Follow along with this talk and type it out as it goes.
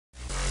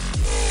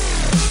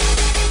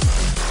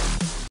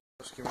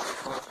Suzuki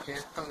here.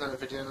 Haven't done a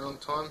video in a long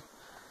time,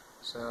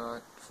 so I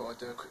thought I'd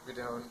do a quick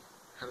video on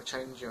how to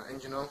change your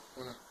engine oil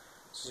on a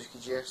Suzuki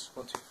GS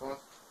 125.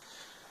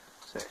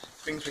 So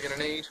things we're going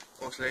to need,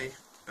 obviously,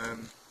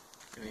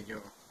 you need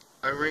your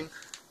O-ring,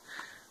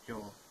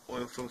 your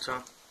oil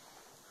filter,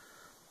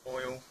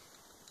 oil.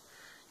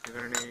 You're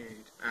going to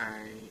need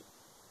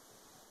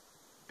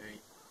a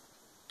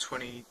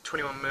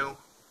 21mm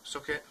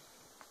socket,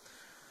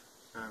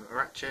 a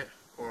ratchet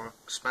or a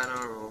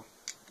spanner or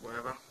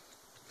whatever,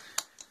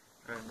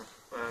 and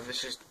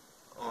this is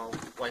our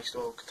waste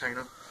oil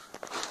container.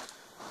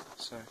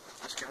 So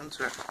let's get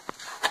onto it.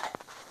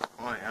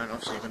 Right, and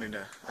obviously you're going to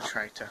need a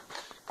tray to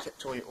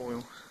collect all your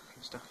oil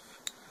and stuff.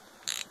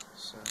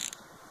 So,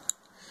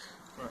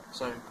 right,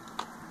 so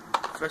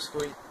first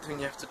thing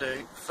you have to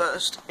do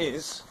first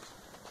is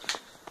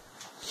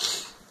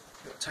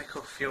take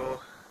off your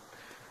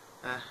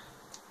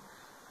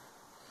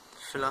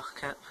filler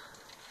cap.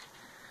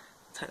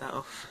 Take that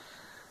off.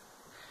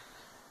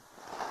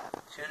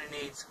 She only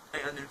needs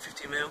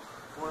 850ml of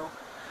oil.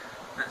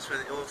 That's where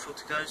the oil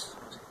filter goes.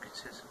 It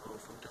says oil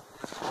filter.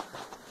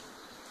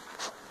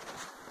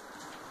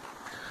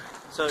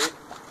 So,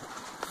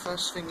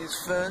 first thing is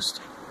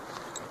first.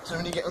 So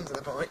when you get under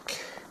the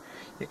bike,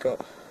 you've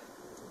got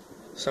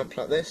something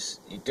like this.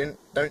 You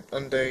don't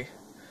undo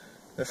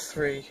the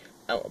 3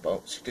 outer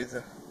bolts. You do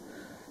the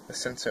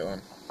centre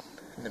one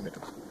in the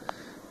middle.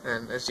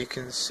 And as you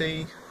can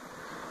see,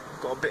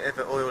 I've got a bit of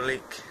an oil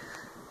leak,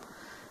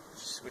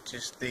 which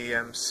is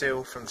the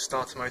seal from the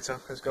starter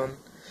motor has gone.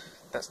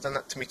 That's done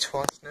that to me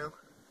twice now.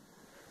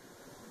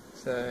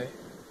 So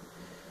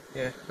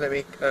yeah, let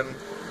me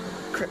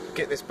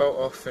get this bolt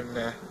off, and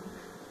I'm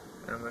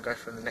going to go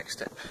for the next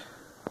step.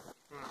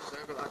 Right, so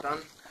I've got that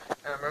done.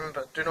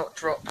 Remember, do not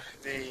drop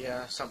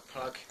the sump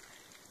plug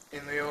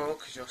in the oil,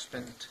 because you'll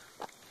spend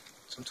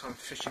some time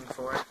fishing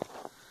for it.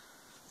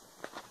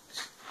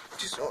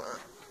 Just like that.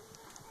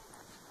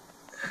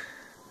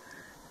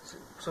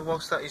 So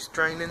whilst that is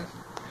draining,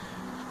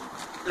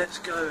 let's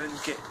go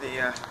and get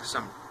the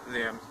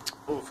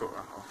oil filter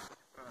off.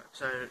 Right,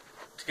 so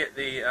to get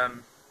the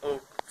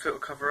oil filter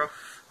cover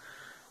off,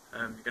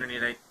 you're going to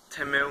need a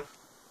 10mm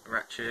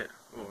ratchet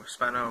or a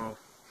spanner or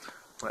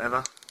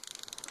whatever.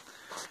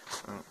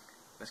 Right,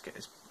 let's get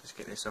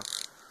this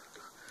off.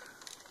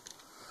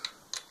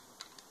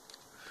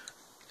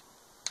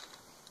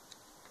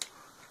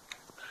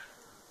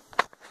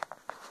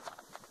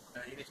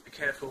 You need to be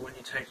careful when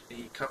you take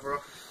the cover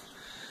off,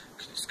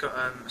 because it's got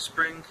a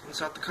spring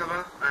inside the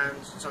cover,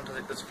 and sometimes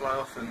it does fly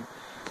off, and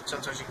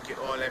sometimes you can get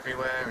oil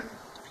everywhere and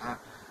stuff like that.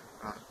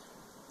 Right.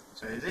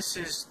 So this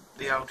is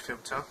the old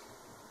filter.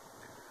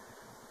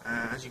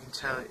 As you can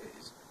tell,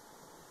 it's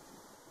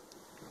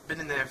been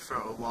in there for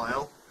a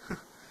while.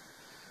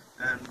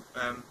 And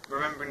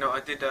remembering that I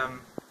did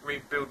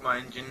rebuild my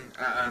engine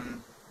at I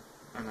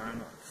don't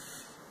know,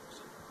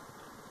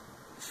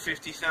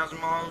 50,000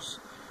 miles,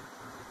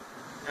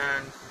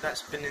 and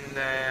that's been in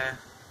there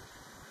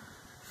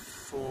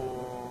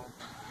for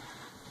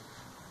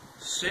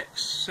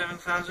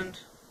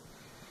 6,000–7,000.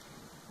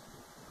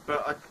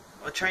 But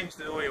I changed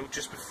the oil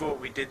just before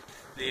we did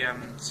the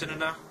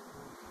cylinder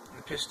and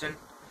the piston.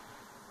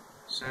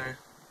 So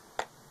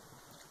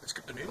let's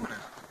get the new one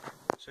out.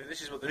 So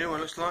this is what the new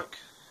one looks like.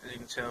 As you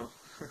can tell,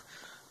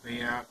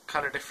 the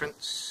colour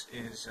difference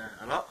is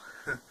a lot.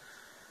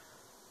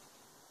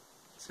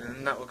 So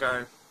then that will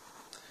go.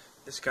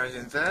 This goes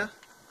in there,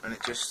 and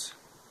it just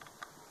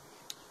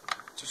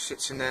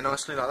sits in there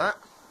nicely like that.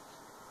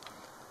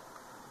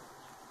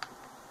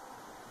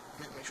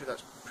 Make sure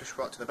that's pushed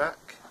right to the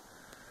back,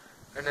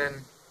 and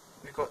then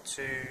we've got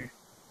to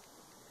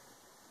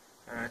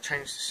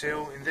change the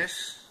seal in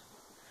this,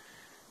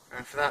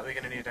 and for that we're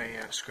going to need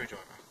a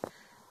screwdriver.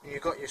 When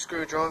you've got your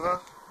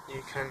screwdriver,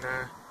 you can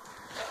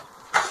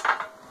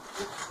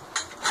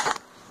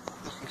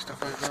knocking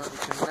stuff over. You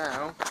can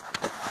now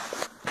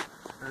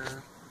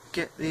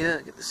get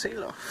the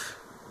seal off.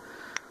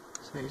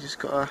 So you just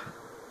got to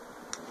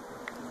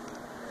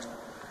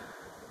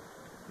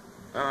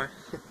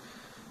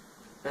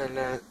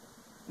and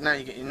now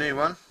you get your new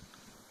one,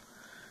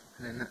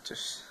 and then that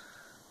just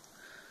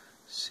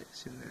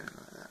sits in there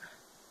like that.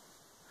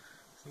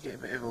 You get a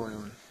bit of oil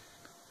and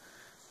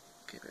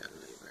get a bit of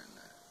lube around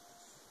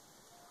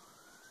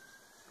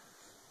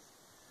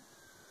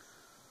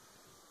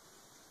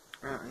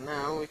that. Right, and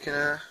now we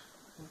can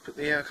put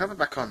the cover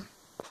back on.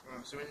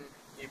 Right, so when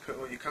you put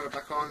all your cover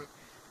back on,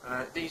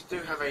 these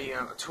do have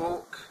a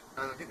torque,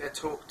 and I think they're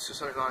torqued to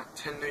something like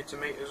 10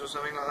 Nm or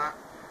something like that.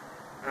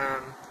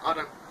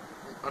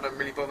 I don't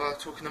really bother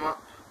torquing them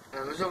up,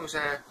 as long as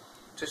they're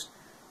just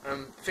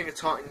finger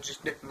tight and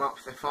just nip them up,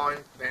 they're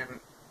fine. They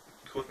haven't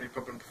caused me a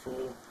problem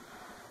before.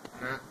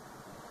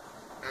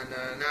 And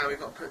now we've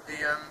got to put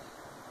the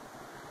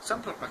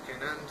sump plug back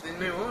in and the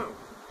new oil.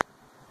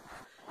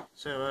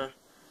 So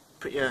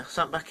put your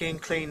sump back in,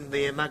 clean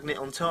the magnet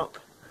on top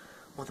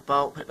or the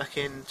bolt, put it back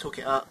in, torque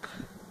it up.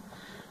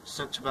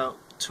 So it's about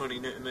 20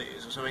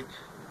 Nm or something.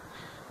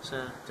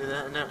 So do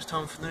that, and now it's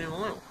time for the new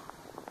oil.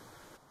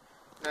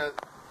 Now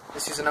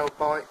This is an old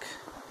bike,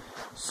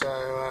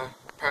 so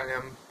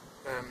apparently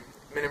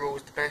minimal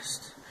is the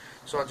best,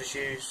 so I just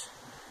use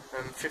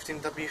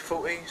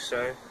 15W40,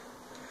 so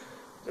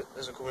that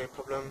doesn't cause me a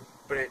problem.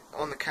 But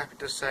on the cap it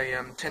does say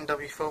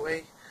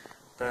 10W40,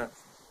 but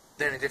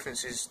the only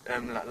difference is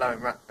like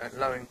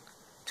lowering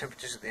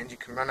temperatures at the end you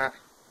can run at,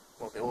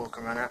 what the oil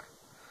can run at.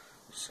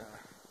 So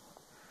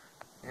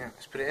yeah,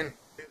 let's put it in.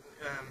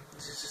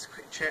 This is just a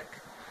quick check.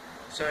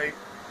 So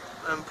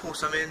pour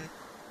some in,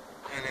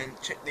 and then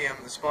check the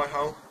spy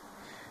hole.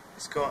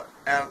 It's got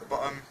L at the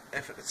bottom,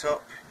 F at the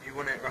top. You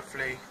want it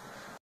roughly.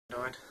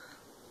 Died.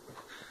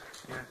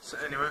 Yeah. So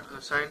anyway, as I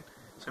was saying,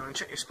 so when you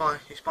check your spy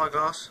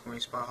glass, or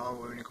your spy hole,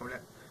 whatever you call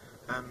it,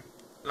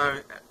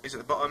 low is at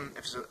the bottom,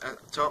 F is at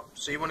the top.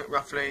 So you want it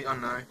roughly, I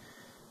don't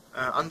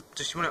know,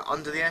 just you want it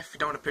under the F. You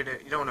don't want to put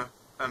it. You don't want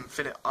to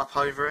fill it up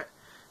over it,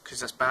 because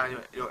that's bad.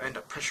 You'll end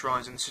up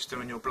pressurising the system,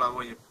 and you'll blow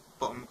all your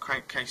bottom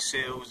crankcase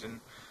seals, and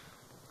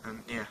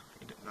yeah,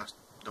 you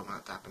don't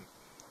want that to happen.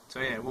 So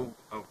yeah, we'll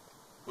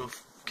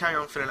carry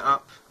on filling it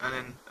up, and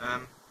then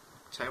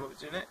tell you what we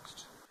do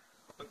next.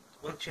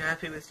 Once you're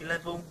happy with your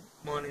level,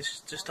 mine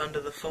is just under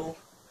the full.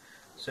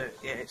 So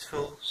yeah, it's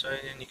full. So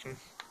then you can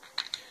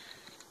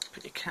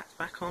put your cap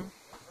back on,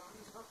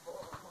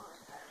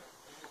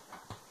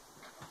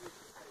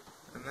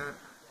 and that,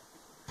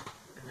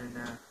 and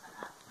then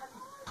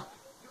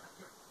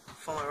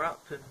fire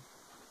up, and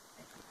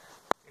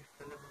if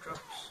the level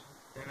drops,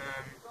 then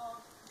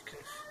you can.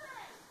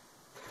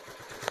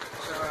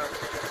 So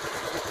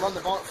run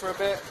the bike for a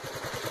bit,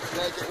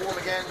 let it get warm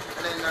again,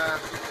 and then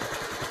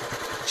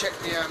check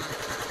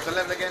the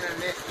level again,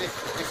 and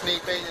if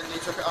need be, then you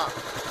top it up.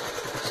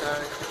 So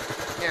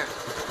yeah.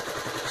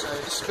 So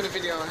this has been a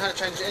video on how to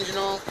change the engine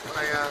oil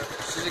on a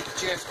Suzuki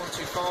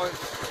GS125,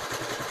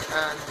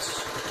 and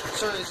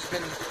sorry this has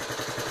been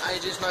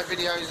ages, no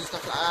videos and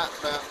stuff like that,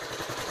 but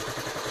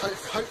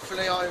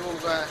hopefully I will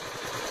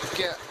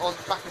get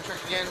back on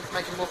track again,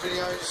 making more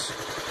videos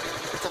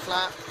and stuff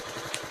like that,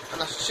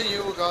 and I shall see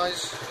you all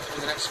guys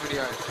in the next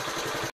video.